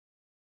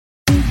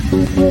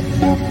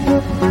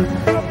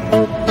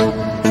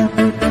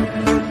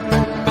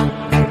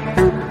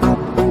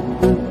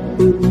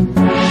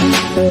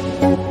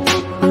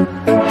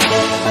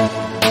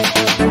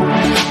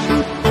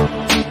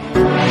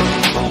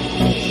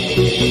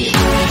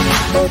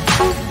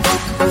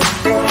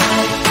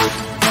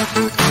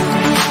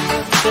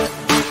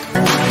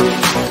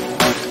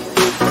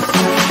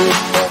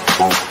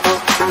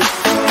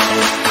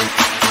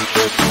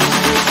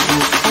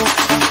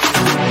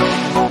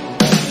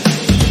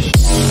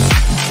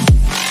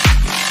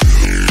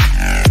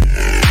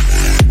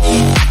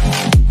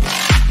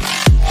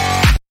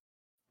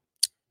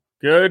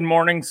Good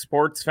morning,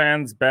 sports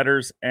fans,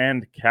 bettors,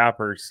 and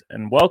cappers,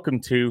 and welcome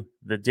to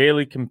the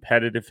Daily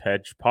Competitive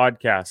Hedge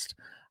podcast.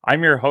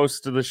 I'm your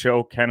host of the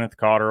show, Kenneth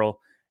Cotterill,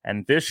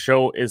 and this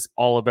show is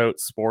all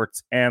about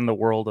sports and the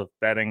world of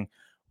betting.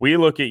 We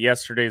look at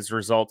yesterday's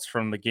results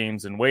from the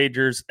games and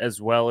wagers, as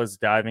well as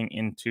diving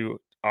into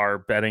our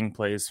betting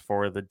plays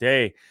for the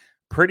day.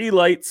 Pretty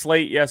light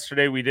slate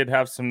yesterday. We did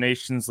have some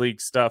Nations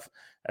League stuff,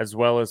 as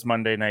well as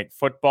Monday Night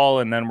Football,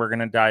 and then we're going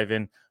to dive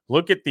in,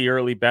 look at the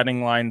early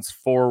betting lines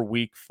for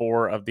week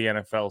 4 of the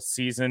NFL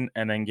season,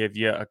 and then give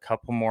you a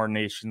couple more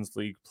Nations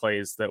League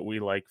plays that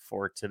we like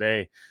for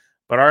today.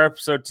 But our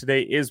episode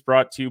today is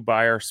brought to you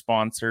by our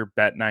sponsor,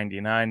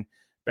 Bet99.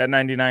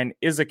 Bet99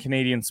 is a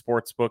Canadian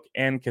sportsbook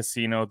and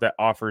casino that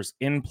offers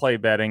in-play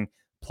betting,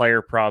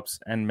 player props,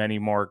 and many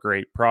more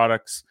great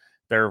products.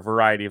 There are a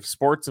variety of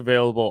sports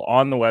available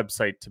on the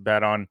website to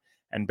bet on,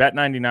 and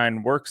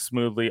Bet99 works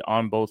smoothly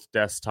on both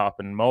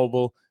desktop and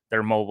mobile.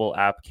 Their mobile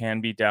app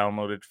can be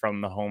downloaded from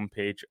the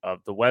homepage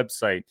of the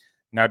website.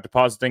 Now,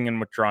 depositing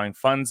and withdrawing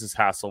funds is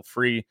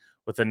hassle-free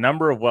with a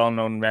number of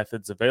well-known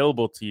methods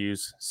available to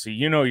use, so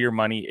you know your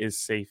money is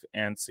safe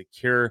and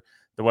secure.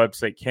 The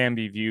website can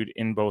be viewed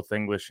in both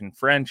English and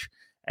French,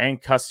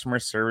 and customer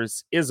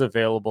service is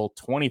available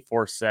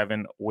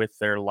 24/7 with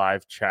their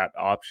live chat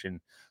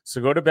option.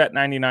 So go to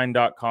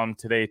bet99.com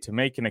today to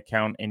make an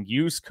account and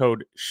use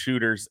code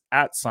SHOOTERS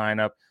at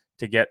sign-up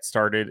to get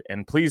started.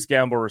 And please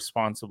gamble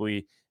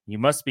responsibly. You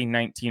must be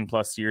 19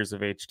 plus years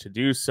of age to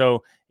do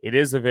so. It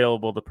is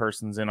available to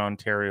persons in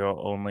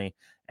Ontario only.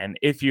 And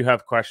if you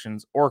have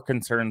questions or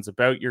concerns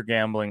about your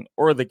gambling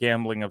or the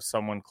gambling of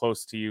someone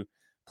close to you,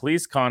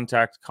 please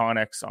contact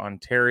Connex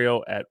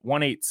Ontario at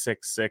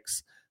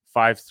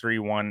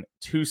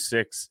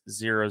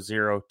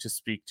 1-866-531-2600 to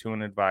speak to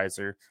an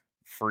advisor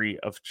free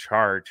of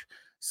charge.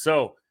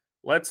 So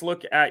let's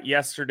look at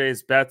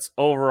yesterday's bets.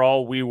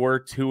 Overall, we were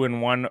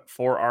 2-1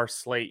 for our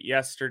slate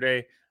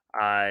yesterday.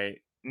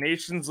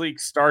 Nations League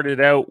started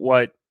out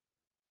what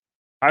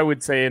I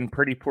would say in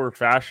pretty poor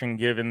fashion,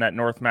 given that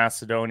North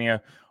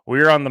Macedonia, we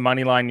were on the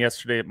money line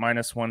yesterday at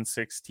minus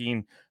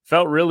 116.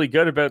 Felt really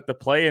good about the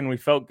play, and we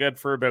felt good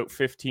for about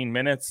 15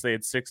 minutes. They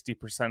had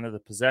 60% of the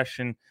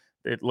possession.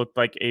 It looked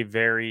like a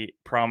very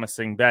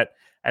promising bet.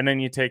 And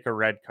then you take a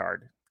red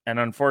card. And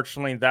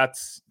unfortunately, that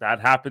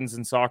happens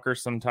in soccer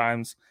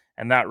sometimes.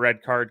 And that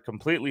red card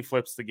completely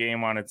flips the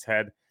game on its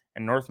head.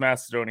 And North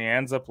Macedonia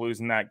ends up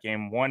losing that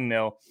game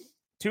 1-0.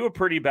 To a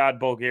pretty bad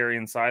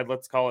Bulgarian side,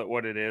 let's call it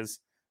what it is.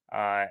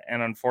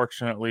 And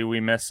unfortunately, we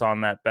miss on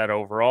that bet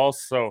overall.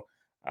 So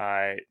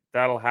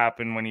that'll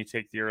happen when you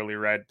take the early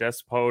red.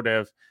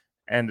 Despodev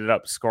ended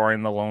up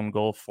scoring the lone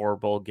goal for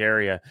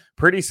Bulgaria.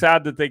 Pretty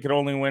sad that they could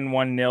only win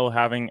 1-0,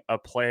 having a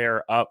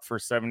player up for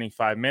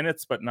 75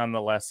 minutes, but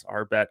nonetheless,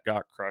 our bet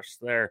got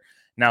crushed there.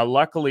 Now,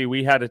 luckily,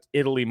 we had an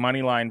Italy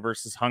money line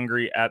versus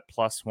Hungary at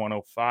plus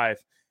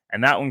 105.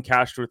 And that one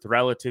cashed with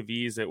relative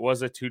ease. It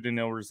was a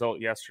 2-0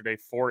 result yesterday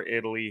for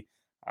Italy.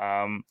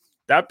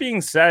 That being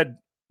said,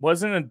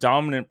 wasn't a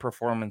dominant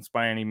performance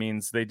by any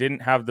means. They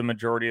didn't have the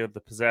majority of the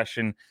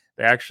possession.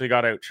 They actually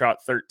got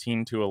outshot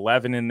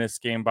 13-11 in this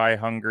game by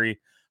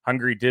Hungary.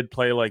 Hungary did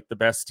play like the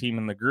best team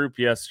in the group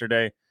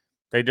yesterday.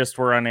 They just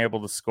were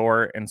unable to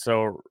score. And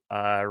so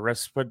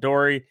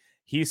Raspadori,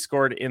 he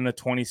scored in the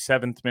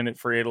 27th minute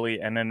for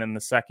Italy. And then in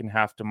the second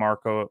half,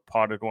 DeMarco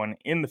potted one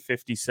in the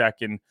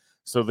 52nd.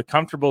 So the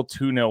comfortable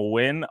 2-0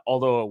 win,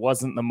 although it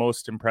wasn't the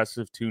most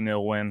impressive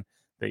 2-0 win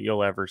that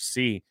you'll ever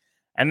see.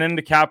 And then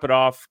to cap it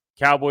off,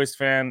 Cowboys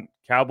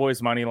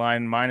money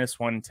line, minus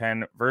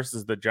 110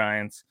 versus the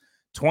Giants.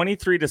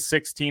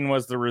 23-16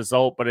 was the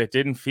result, but it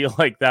didn't feel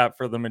like that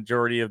for the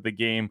majority of the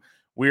game.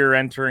 We were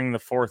entering the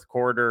fourth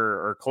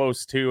quarter or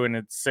close to, and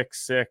it's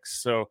 6-6.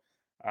 So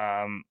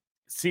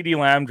CeeDee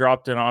Lamb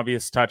dropped an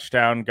obvious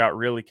touchdown, got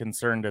really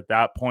concerned at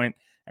that point.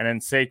 And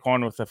then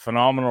Saquon with a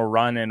phenomenal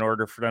run in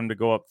order for them to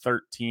go up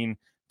 13-6.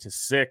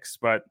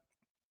 But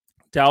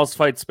Dallas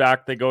fights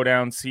back. They go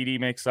down. CD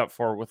makes up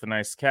for it with a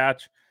nice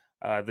catch.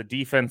 The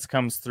defense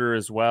comes through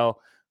as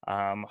well.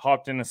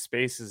 Hopped into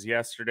spaces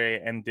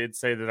yesterday and did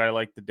say that I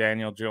like the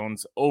Daniel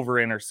Jones over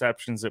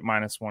interceptions at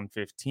minus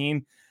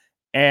 115.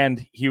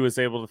 And he was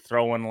able to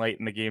throw one late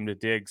in the game to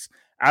Diggs.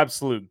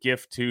 Absolute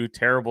gift too.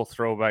 Terrible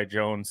throw by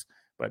Jones.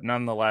 But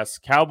nonetheless,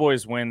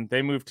 Cowboys win.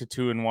 They move to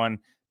 2-1.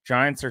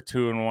 Giants are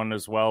 2-1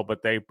 as well,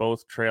 but they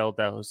both trailed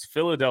those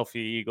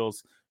Philadelphia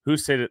Eagles, who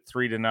sit at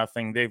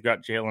 3-0. They've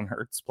got Jalen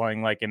Hurts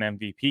playing like an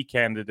MVP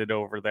candidate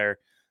over there,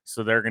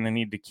 so they're going to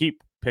need to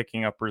keep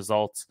picking up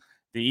results.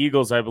 The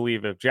Eagles, I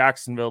believe, have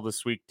Jacksonville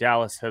this week.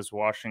 Dallas has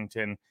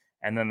Washington,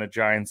 and then the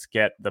Giants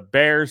get the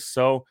Bears.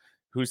 So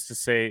who's to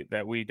say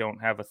that we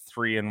don't have a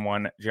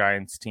 3-1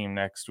 Giants team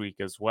next week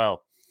as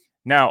well?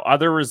 Now,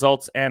 other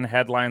results and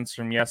headlines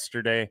from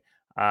yesterday.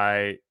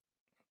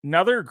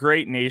 Another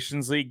great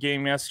Nations League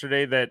game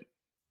yesterday that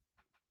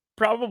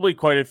probably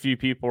quite a few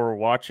people were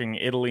watching,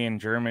 Italy and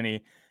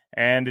Germany,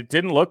 and it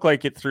didn't look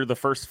like it through the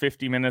first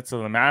 50 minutes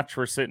of the match.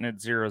 We're sitting at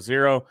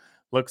 0-0.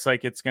 Looks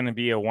like it's going to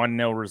be a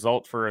 1-0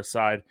 result for a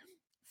side.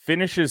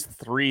 Finishes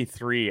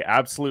 3-3.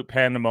 Absolute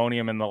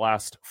pandemonium in the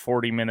last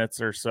 40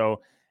 minutes or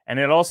so. And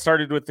it all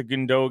started with the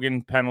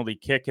Gundogan penalty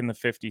kick in the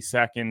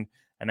 52nd.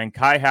 And then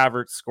Kai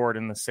Havertz scored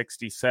in the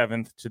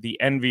 67th, to the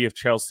envy of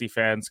Chelsea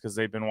fans because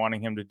they've been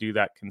wanting him to do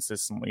that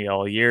consistently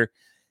all year.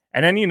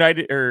 And then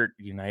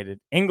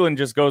England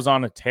just goes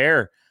on a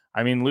tear.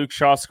 I mean, Luke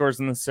Shaw scores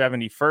in the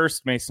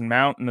 71st, Mason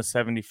Mount in the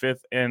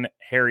 75th, and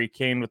Harry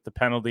Kane with the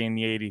penalty in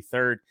the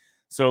 83rd.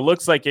 So it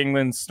looks like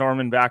England's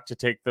storming back to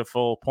take the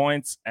full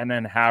points, and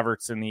then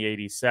Havertz in the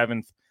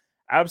 87th.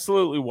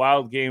 Absolutely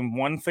wild game.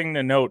 One thing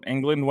to note,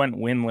 England went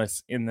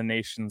winless in the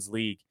Nations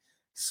League.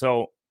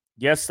 So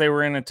yes, they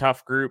were in a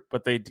tough group,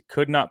 but they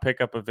could not pick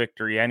up a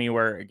victory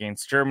anywhere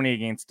against Germany,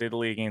 against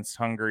Italy, against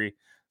Hungary.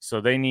 So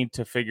they need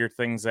to figure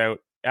things out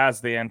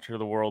as they enter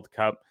the World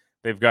Cup.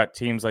 They've got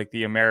teams like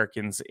the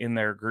Americans in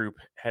their group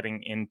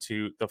heading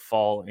into the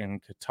fall in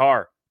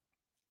Qatar.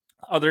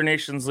 Other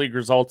Nations League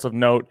results of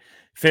note,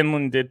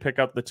 Finland did pick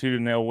up the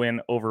 2-0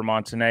 win over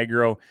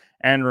Montenegro,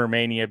 and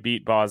Romania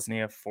beat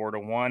Bosnia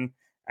 4-1.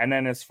 And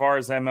then as far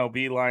as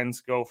MLB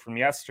lines go from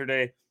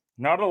yesterday,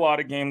 not a lot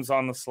of games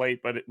on the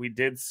slate, but we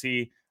did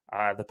see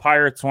the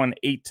Pirates won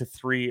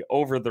 8-3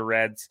 over the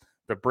Reds.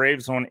 The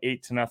Braves won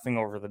 8-0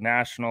 over the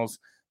Nationals.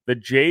 The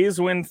Jays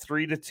win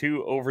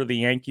 3-2 over the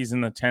Yankees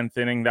in the 10th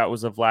inning. That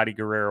was a Vladdy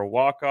Guerrero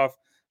walk-off.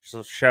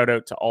 So shout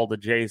out to all the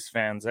Jays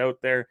fans out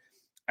there.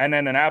 And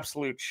then an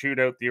absolute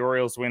shootout. The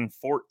Orioles win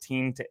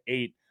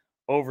 14-8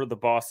 over the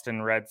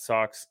Boston Red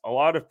Sox. A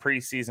lot of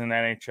preseason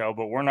NHL,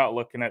 but we're not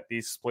looking at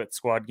these split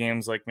squad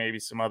games like maybe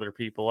some other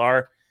people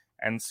are.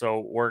 And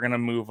so we're going to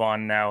move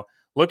on now.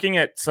 Looking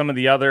at some of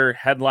the other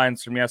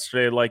headlines from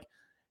yesterday, like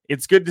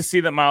it's good to see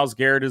that Myles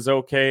Garrett is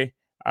okay.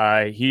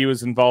 He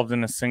was involved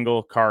in a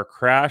single car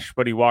crash,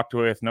 but he walked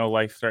away with no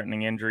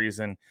life-threatening injuries.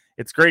 And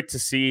it's great to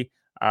see.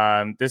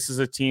 This is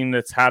a team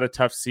that's had a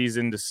tough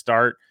season to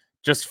start.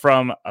 Just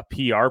from a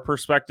PR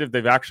perspective,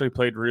 they've actually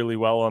played really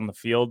well on the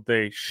field.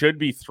 They should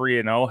be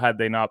 3-0 had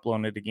they not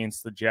blown it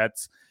against the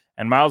Jets.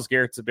 And Myles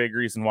Garrett's a big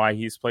reason why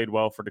he's played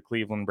well for the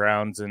Cleveland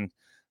Browns. And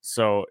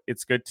so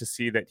it's good to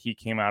see that he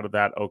came out of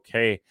that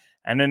okay.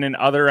 And then in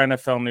other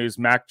NFL news,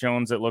 Mac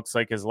Jones, it looks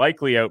like, is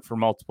likely out for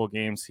multiple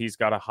games. He's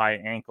got a high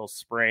ankle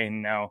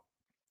sprain. Now,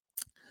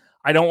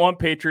 I don't want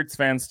Patriots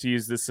fans to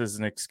use this as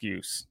an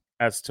excuse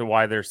as to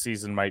why their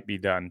season might be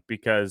done,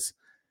 because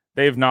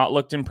they've not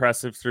looked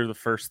impressive through the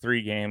first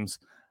 3 games.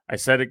 I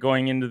said it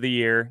going into the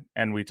year,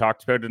 and we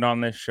talked about it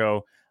on this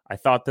show. I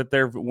thought that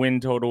their win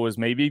total was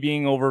maybe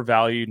being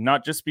overvalued,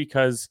 not just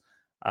because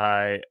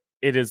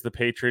it is the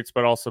Patriots,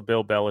 but also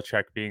Bill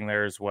Belichick being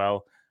there as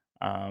well.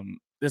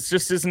 This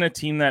just isn't a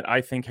team that I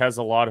think has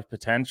a lot of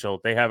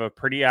potential. They have a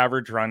pretty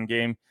average run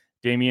game.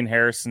 Damian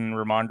Harrison,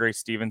 Ramondre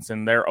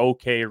Stevenson, they're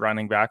okay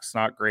running backs,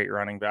 not great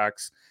running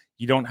backs.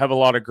 You don't have a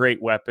lot of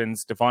great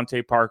weapons.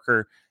 Devontae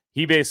Parker,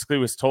 he basically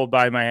was told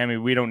by Miami,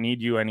 we don't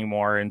need you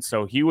anymore. And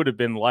so he would have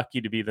been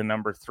lucky to be the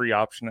number 3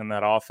 option in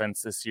that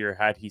offense this year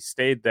had he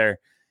stayed there.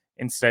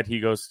 Instead, he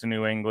goes to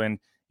New England.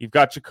 You've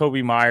got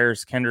Jacoby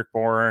Myers, Kendrick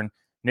Bourne,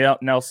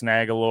 Nelson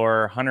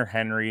Aguilar, Hunter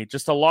Henry,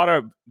 just a lot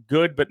of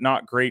good but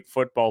not great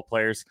football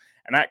players.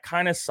 And that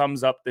kind of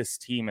sums up this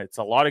team. It's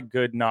a lot of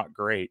good, not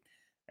great.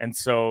 And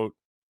so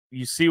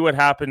you see what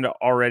happened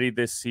already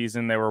this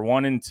season. They were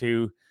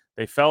 1-2.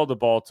 They fell to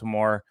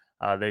Baltimore.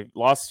 They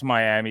lost to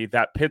Miami.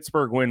 That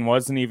Pittsburgh win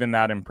wasn't even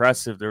that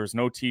impressive. There was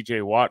no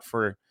TJ Watt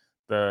for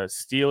the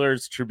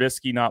Steelers.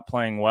 Trubisky not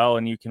playing well,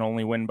 and you can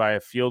only win by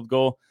a field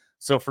goal.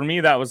 So for me,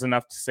 that was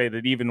enough to say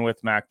that even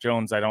with Mac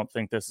Jones, I don't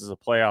think this is a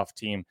playoff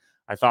team.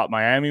 I thought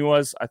Miami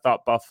was. I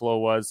thought Buffalo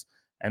was.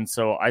 And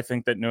so I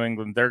think that New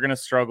England, they're going to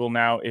struggle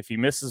now. If he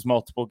misses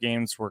multiple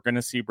games, we're going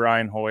to see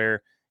Brian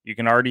Hoyer. You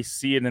can already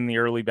see it in the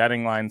early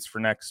betting lines for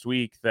next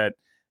week that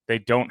they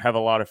don't have a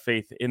lot of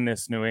faith in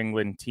this New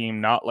England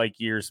team, not like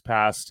years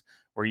past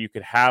where you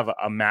could have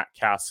a Matt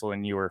Castle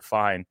and you were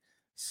fine.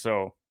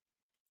 So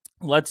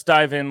let's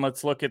dive in.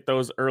 Let's look at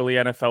those early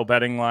NFL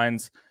betting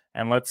lines,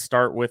 and let's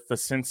start with the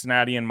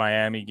Cincinnati and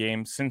Miami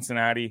game.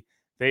 Cincinnati,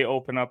 they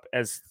open up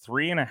as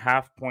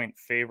 3.5-point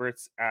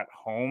favorites at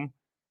home,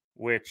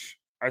 which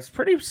I was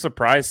pretty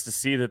surprised to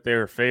see that they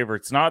were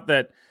favorites. Not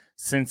that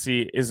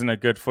Cincy isn't a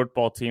good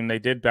football team. They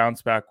did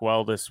bounce back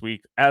well this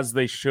week, as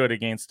they should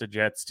against a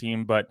Jets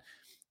team. But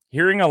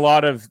hearing a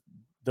lot of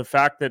the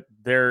fact that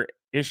their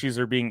issues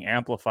are being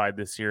amplified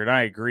this year, and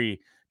I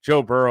agree.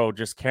 Joe Burrow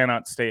just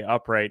cannot stay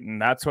upright.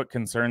 And that's what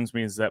concerns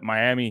me, is that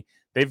Miami,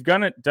 they've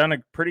done a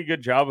pretty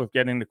good job of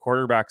getting the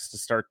quarterbacks to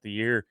start the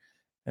year.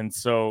 And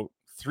so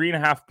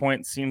 3.5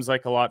 points seems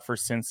like a lot for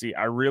Cincy.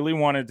 I really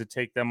wanted to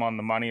take them on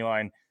the money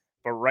line,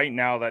 but right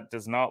now that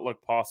does not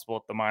look possible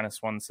at the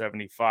minus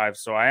 175.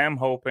 So I am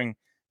hoping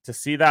to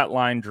see that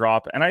line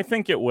drop, and I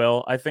think it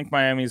will. I think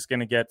Miami's going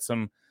to get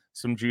some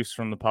juice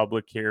from the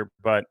public here,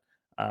 but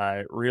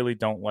I really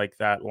don't like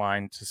that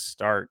line to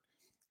start.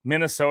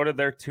 Minnesota,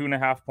 they're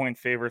 2.5 point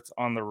favorites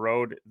on the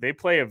road. They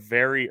play a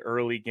very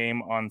early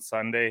game on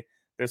Sunday.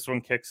 This one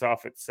kicks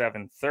off at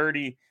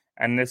 7:30,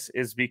 and this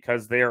is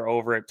because they are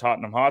over at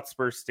Tottenham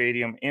Hotspur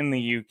Stadium in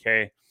the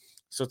UK.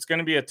 So it's going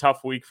to be a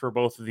tough week for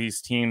both of these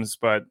teams,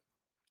 but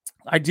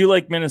I do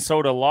like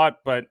Minnesota a lot,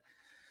 but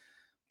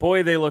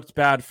boy, they looked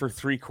bad for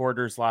 3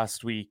 quarters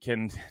last week,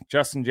 and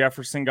Justin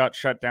Jefferson got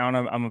shut down.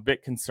 I'm a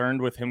bit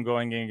concerned with him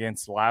going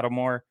against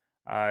Lattimore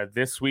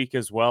this week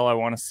as well. I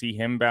want to see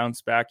him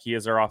bounce back. He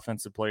is our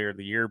offensive player of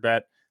the year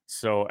bet.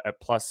 So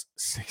at plus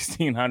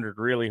 1,600,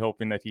 really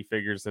hoping that he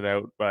figures it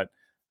out. But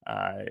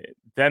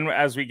then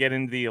as we get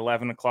into the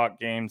 11 o'clock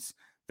games,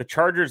 the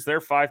Chargers, they're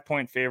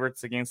 5-point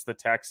favorites against the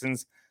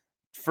Texans.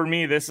 For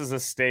me, this is a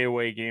stay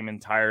away game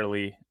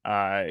entirely.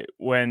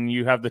 When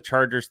you have the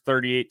Chargers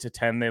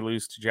 38-10, they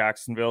lose to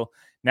Jacksonville.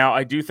 Now,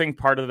 I do think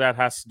part of that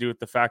has to do with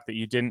the fact that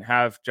you didn't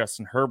have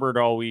Justin Herbert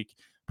all week.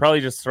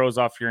 Probably just throws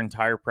off your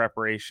entire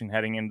preparation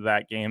heading into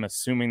that game,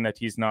 assuming that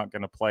he's not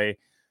going to play.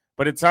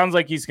 But it sounds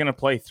like he's going to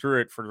play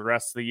through it for the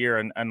rest of the year,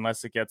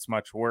 unless it gets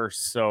much worse.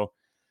 So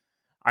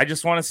I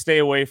just want to stay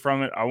away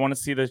from it. I want to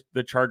see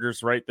the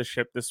Chargers right the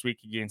ship this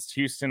week against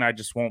Houston. I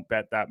just won't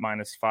bet that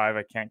 -5.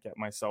 I can't get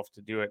myself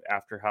to do it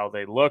after how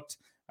they looked.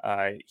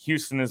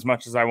 Houston, as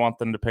much as I want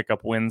them to pick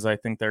up wins, I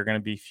think they're going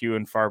to be few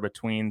and far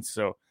between.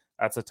 So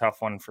that's a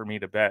tough one for me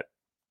to bet.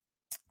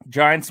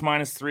 Giants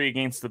 -3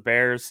 against the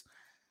Bears.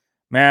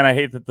 Man, I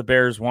hate that the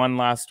Bears won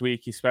last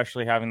week,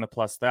 especially having the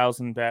plus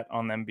 1,000 bet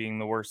on them being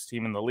the worst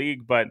team in the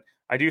league. But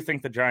I do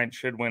think the Giants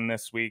should win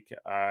this week.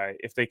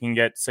 If they can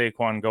get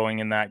Saquon going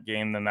in that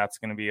game, then that's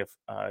going to be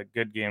a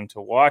good game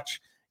to watch.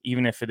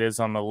 Even if it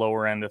is on the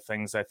lower end of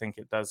things, I think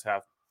it does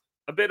have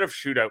a bit of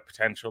shootout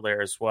potential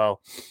there as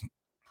well.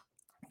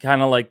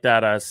 Kind of like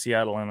that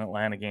Seattle and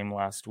Atlanta game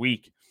last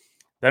week.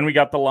 Then we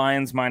got the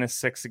Lions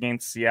 -6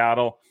 against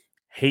Seattle.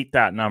 Hate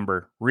that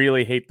number.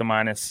 Really hate the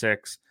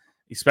 -6.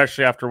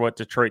 Especially after what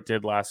Detroit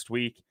did last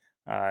week.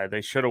 They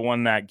should have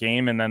won that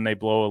game, and then they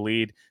blow a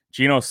lead.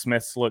 Geno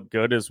Smith's looked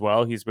good as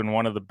well. He's been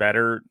one of the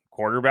better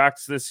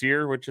quarterbacks this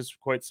year, which is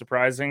quite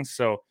surprising.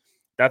 So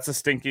that's a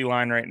stinky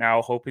line right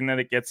now, hoping that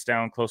it gets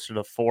down closer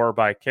to 4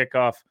 by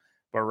kickoff.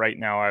 But right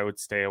now, I would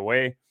stay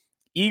away.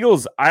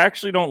 Eagles, I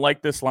actually don't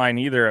like this line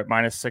either at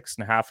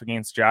 -6.5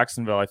 against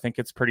Jacksonville. I think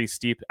it's pretty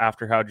steep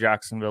after how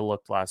Jacksonville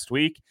looked last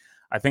week.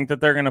 I think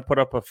that they're going to put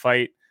up a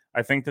fight.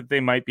 I think that they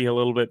might be a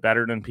little bit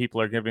better than people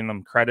are giving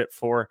them credit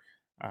for.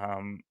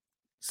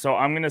 So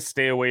I'm going to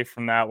stay away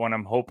from that one.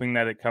 I'm hoping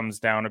that it comes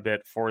down a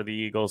bit for the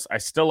Eagles. I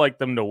still like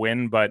them to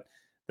win, but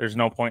there's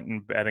no point in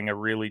betting a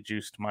really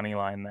juiced money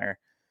line there.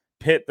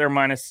 Pitt, they're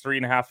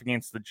 -3.5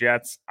 against the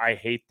Jets. I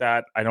hate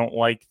that. I don't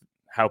like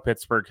how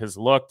Pittsburgh has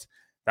looked.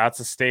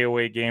 That's a stay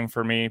away game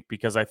for me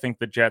because I think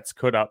the Jets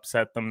could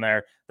upset them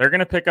there. They're going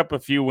to pick up a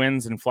few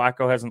wins, and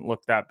Flacco hasn't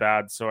looked that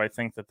bad. So I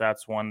think that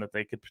that's one that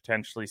they could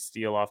potentially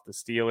steal off the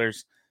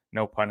Steelers.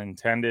 No pun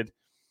intended.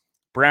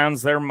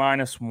 Browns, they're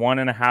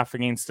 -1.5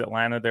 against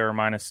Atlanta. They were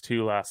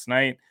 -2 last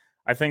night.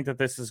 I think that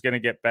this is going to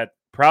get bet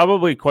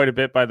probably quite a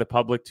bit by the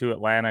public to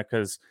Atlanta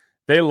because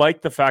they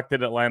like the fact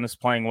that Atlanta's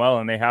playing well,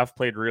 and they have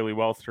played really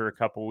well through a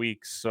couple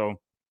weeks. So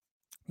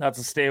that's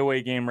a stay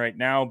away game right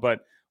now,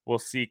 but we'll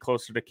see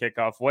closer to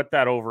kickoff what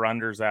that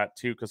over-under is at,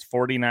 too, because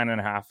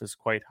 49.5 is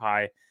quite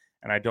high,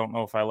 and I don't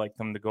know if I like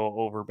them to go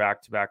over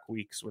back-to-back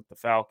weeks with the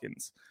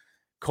Falcons.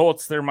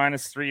 Colts, they're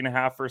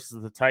 -3.5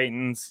 versus the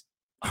Titans.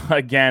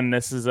 Again,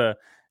 this is a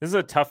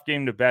tough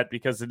game to bet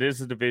because it is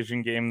a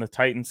division game. The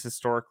Titans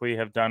historically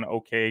have done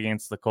okay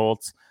against the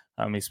Colts,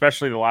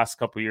 especially the last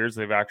couple of years.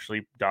 They've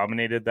actually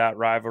dominated that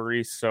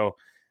rivalry, so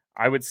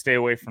I would stay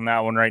away from that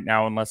one right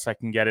now unless I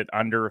can get it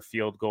under a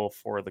field goal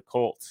for the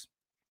Colts.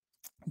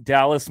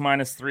 Dallas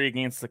 -3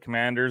 against the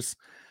Commanders.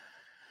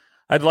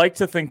 I'd like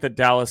to think that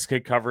Dallas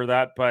could cover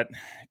that, but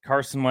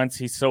Carson Wentz,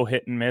 he's so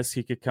hit and miss.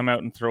 He could come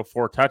out and throw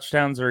 4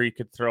 touchdowns or he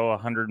could throw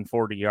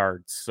 140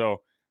 yards.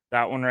 So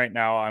that one right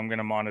now I'm going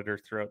to monitor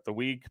throughout the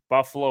week.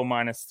 Buffalo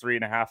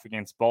 -3.5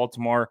 against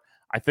Baltimore.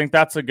 I think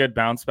that's a good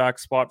bounce back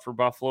spot for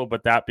Buffalo,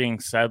 but that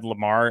being said,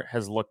 Lamar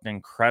has looked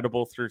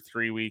incredible through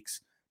 3 weeks,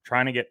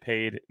 trying to get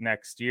paid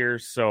next year.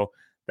 So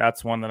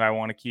that's one that I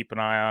want to keep an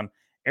eye on.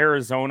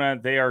 Arizona,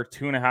 they are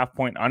 2.5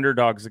 point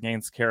underdogs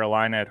against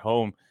Carolina at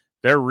home.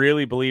 They're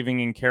really believing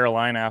in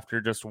Carolina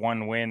after just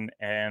one win,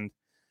 and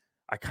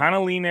I kind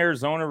of lean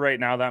Arizona right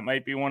now. That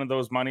might be one of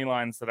those money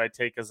lines that I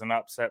take as an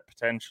upset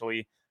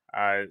potentially.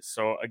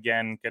 So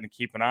again, going to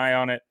keep an eye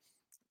on it.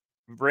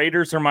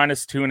 Raiders are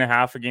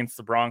 -2.5 against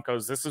the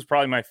Broncos. This is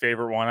probably my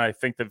favorite one. I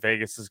think that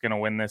Vegas is going to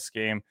win this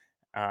game.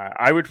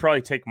 I would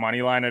probably take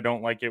money line. I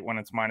don't like it when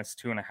it's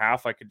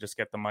 -2.5. I could just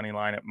get the money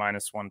line at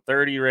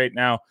 -130 right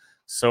now.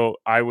 So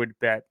I would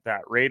bet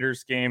that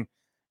Raiders game.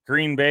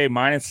 Green Bay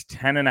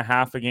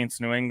 -10.5 against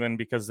New England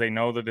because they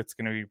know that it's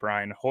going to be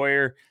Brian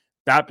Hoyer.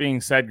 That being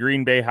said,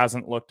 Green Bay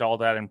hasn't looked all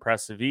that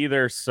impressive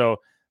either.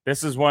 So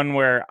this is one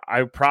where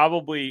I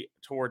probably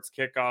towards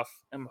kickoff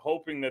am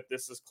hoping that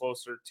this is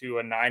closer to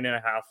a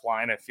 9.5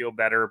 line. I feel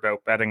better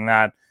about betting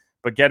that.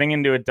 But getting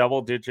into a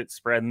double-digit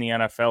spread in the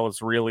NFL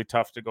is really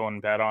tough to go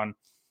and bet on.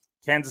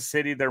 Kansas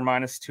City, they're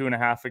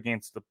 -2.5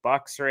 against the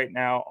Bucks right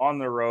now on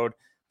the road.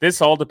 This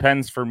all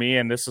depends for me,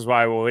 and this is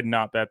why I would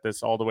not bet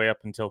this all the way up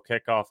until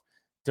kickoff.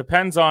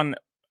 Depends on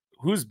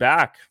who's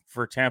back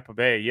for Tampa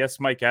Bay. Yes,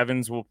 Mike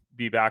Evans will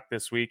be back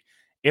this week.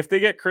 If they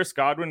get Chris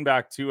Godwin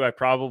back too, I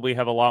probably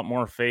have a lot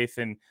more faith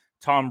in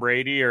Tom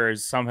Brady, or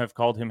as some have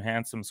called him,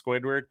 Handsome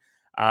Squidward.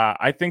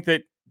 I think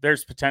that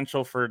there's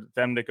potential for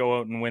them to go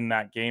out and win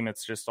that game.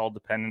 It's just all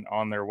dependent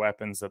on their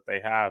weapons that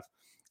they have.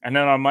 And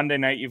then on Monday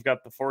night, you've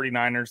got the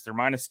 49ers. They're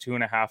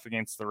 -2.5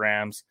 against the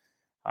Rams.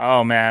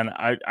 Oh, man,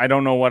 I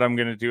don't know what I'm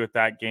going to do with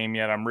that game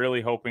yet. I'm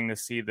really hoping to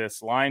see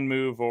this line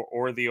move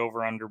or the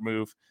over-under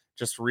move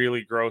just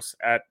really gross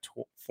at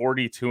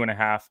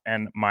 42.5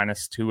 and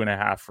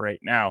 -2.5 right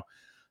now.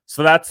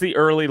 So that's the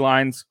early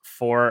lines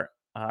for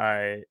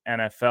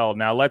NFL.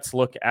 Now let's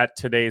look at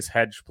today's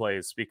hedge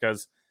plays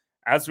because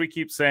as we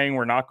keep saying,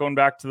 we're not going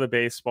back to the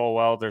baseball.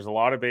 Well, there's a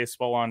lot of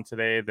baseball on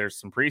today. There's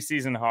some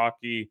preseason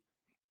hockey.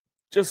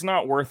 Just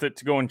not worth it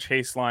to go and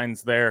chase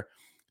lines there.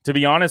 To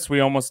be honest, we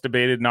almost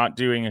debated not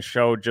doing a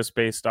show just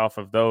based off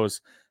of those.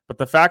 But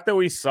the fact that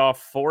we saw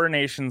 4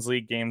 Nations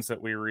League games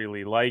that we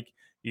really like,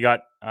 you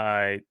got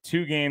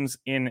 2 games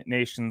in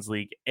Nations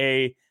League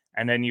A,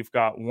 and then you've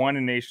got 1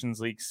 in Nations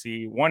League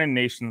C, 1 in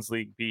Nations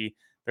League B.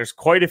 There's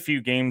quite a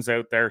few games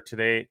out there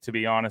today, to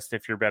be honest,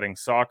 if you're betting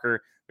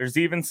soccer. There's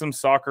even some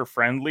soccer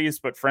friendlies,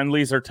 but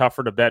friendlies are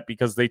tougher to bet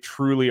because they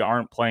truly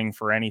aren't playing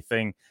for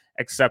anything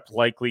except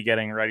likely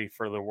getting ready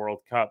for the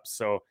World Cup.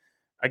 So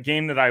a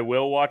game that I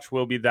will watch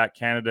will be that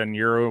Canada and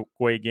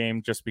Uruguay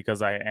game just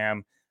because I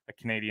am a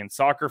Canadian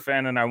soccer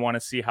fan and I want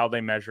to see how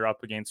they measure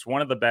up against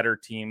one of the better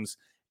teams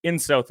in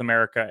South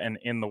America and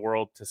in the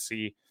world to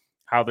see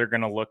how they're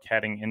going to look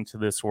heading into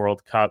this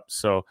World Cup.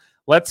 So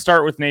let's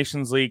start with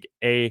Nations League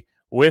A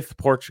with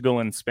Portugal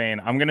and Spain.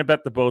 I'm going to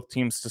bet the both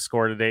teams to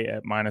score today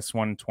at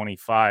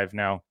 -125.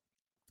 Now,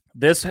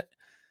 this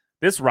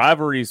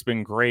rivalry's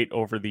been great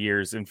over the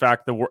years. In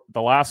fact,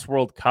 the last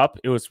World Cup,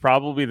 it was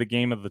probably the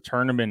game of the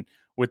tournament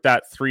with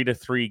that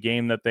 3-3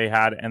 game that they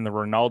had and the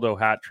Ronaldo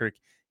hat trick.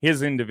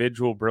 His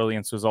individual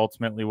brilliance was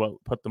ultimately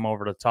what put them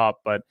over the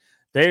top. But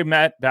they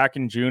met back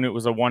in June. It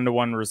was a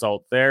 1-1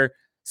 result there.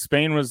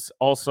 Spain was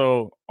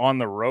also on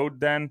the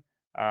road then.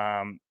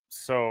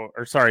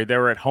 They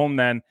were at home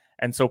then.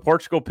 And so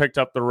Portugal picked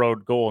up the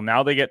road goal.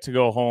 Now they get to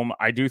go home.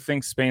 I do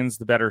think Spain's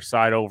the better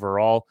side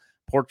overall.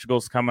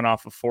 Portugal's coming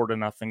off a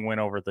 4-0 win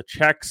over the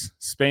Czechs.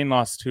 Spain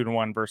lost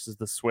 2-1 versus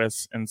the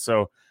Swiss. And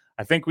so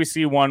I think we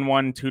see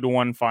 1-1,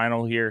 2-1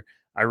 final here.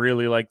 I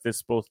really like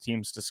this both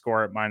teams to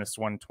score at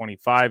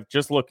 -125.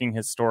 Just looking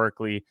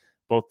historically,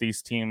 both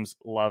these teams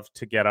love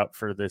to get up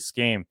for this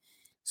game.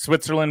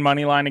 Switzerland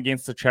money line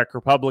against the Czech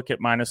Republic at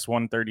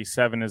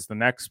 -137 is the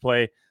next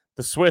play.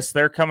 The Swiss,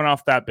 they're coming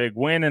off that big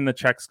win, and the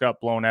Czechs got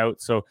blown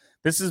out. So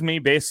this is me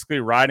basically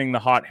riding the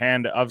hot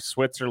hand of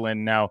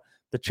Switzerland. Now,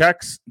 the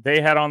Czechs, they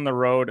had on the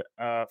road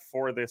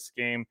for this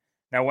game.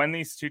 Now, when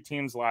these two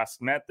teams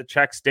last met, the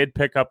Czechs did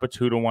pick up a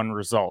 2-1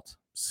 result.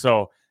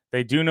 So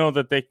they do know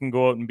that they can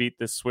go out and beat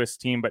this Swiss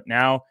team. But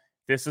now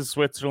this is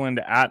Switzerland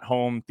at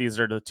home. These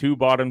are the 2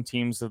 bottom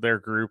teams of their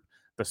group.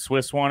 The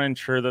Swiss want to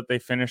ensure that they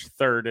finish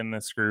 3rd in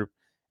this group.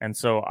 And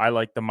so I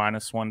like the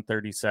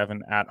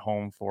 -137 at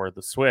home for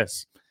the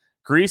Swiss.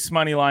 Greece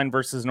money line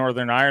versus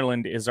Northern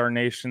Ireland is our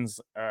nation's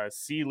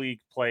C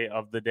League play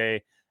of the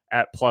day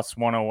at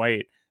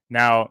 +108.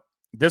 Now,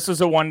 this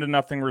was a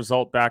 1-0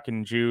 result back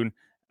in June,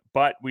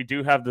 but we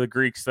do have the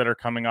Greeks that are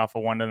coming off a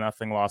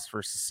 1-0 loss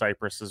versus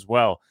Cyprus as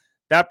well.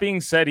 That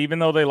being said, even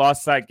though they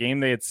lost that game,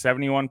 they had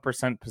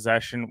 71%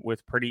 possession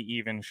with pretty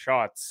even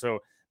shots. So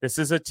this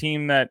is a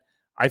team that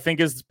I think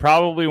is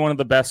probably one of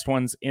the best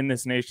ones in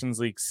this Nations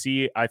League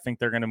C. I think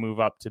they're going to move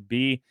up to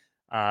B.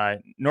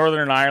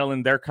 Northern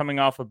Ireland, they're coming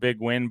off a big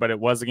win, but it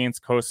was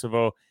against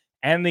Kosovo,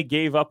 and they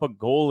gave up a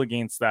goal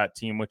against that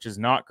team, which is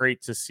not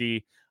great to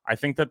see. I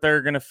think that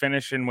they're going to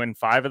finish and win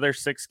 5 of their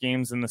 6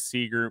 games in the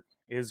C group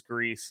is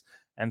Greece,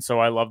 and so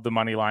I love the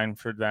money line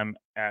for them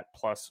at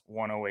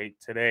 +108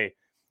 today.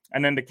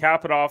 And then to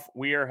cap it off,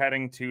 we are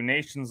heading to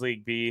Nations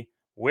League B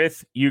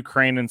with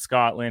Ukraine and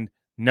Scotland.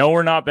 No,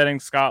 we're not betting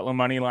Scotland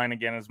money line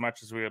again as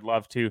much as we would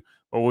love to,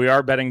 but we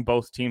are betting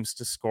both teams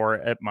to score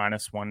at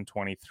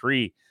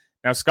 -123.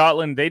 Now,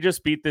 Scotland, they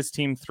just beat this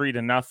team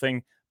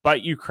 3-0,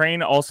 but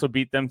Ukraine also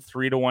beat them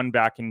 3-1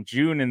 back in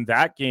June, and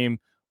that game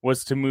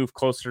was to move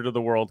closer to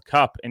the World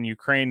Cup. And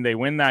Ukraine, they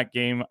win that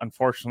game,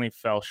 unfortunately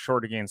fell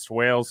short against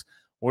Wales.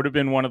 Would have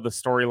been one of the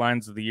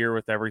storylines of the year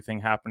with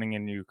everything happening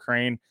in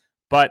Ukraine.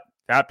 But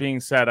that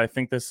being said, I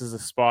think this is a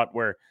spot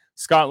where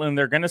Scotland,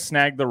 they're going to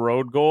snag the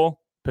road goal,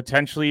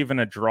 potentially even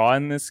a draw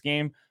in this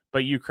game,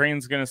 but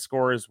Ukraine's going to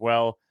score as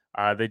well.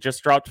 They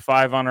just dropped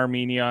 5 on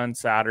Armenia on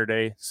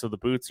Saturday, so the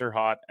boots are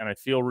hot, and I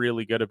feel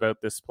really good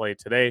about this play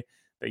today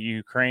that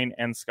Ukraine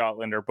and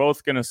Scotland are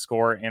both going to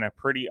score in a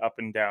pretty up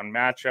and down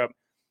matchup.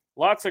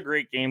 Lots of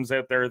great games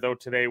out there, though,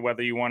 today,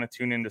 whether you want to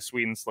tune into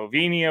Sweden,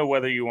 Slovenia,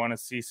 whether you want to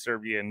see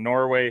Serbia and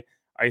Norway,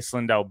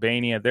 Iceland,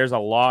 Albania. There's a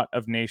lot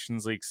of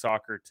Nations League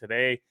soccer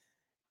today.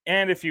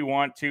 And if you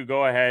want to,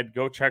 go ahead,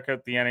 go check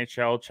out the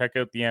NHL, check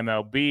out the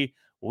MLB.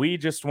 We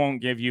just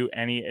won't give you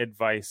any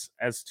advice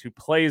as to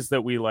plays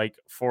that we like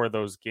for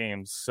those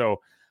games. So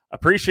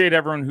appreciate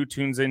everyone who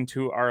tunes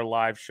into our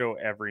live show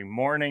every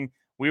morning.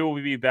 We will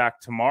be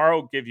back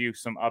tomorrow, give you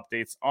some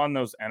updates on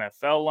those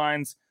NFL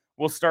lines.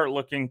 We'll start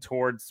looking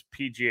towards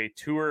PGA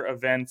Tour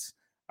events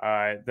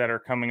that are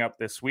coming up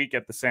this week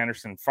at the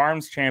Sanderson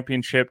Farms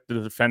Championship.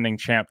 The defending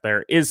champ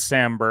there is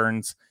Sam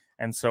Burns.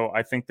 And so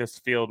I think this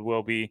field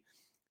will be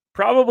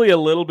probably a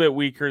little bit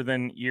weaker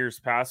than years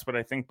past, but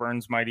I think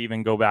Burns might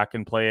even go back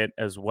and play it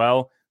as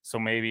well. So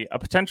maybe a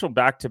potential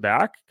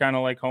back-to-back, kind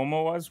of like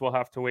Homo was. We'll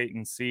have to wait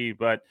and see,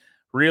 but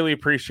really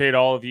appreciate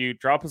all of you.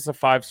 Drop us a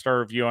 5-star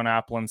review on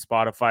Apple and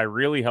Spotify.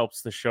 Really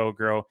helps the show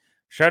grow.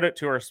 Shout out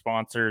to our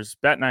sponsors,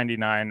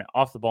 Bet99,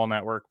 Off the Ball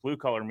Network, Blue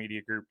Collar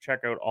Media Group. Check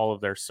out all of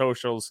their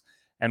socials,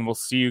 and we'll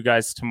see you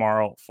guys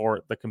tomorrow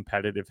for the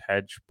Competitive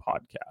Hedge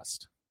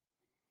podcast.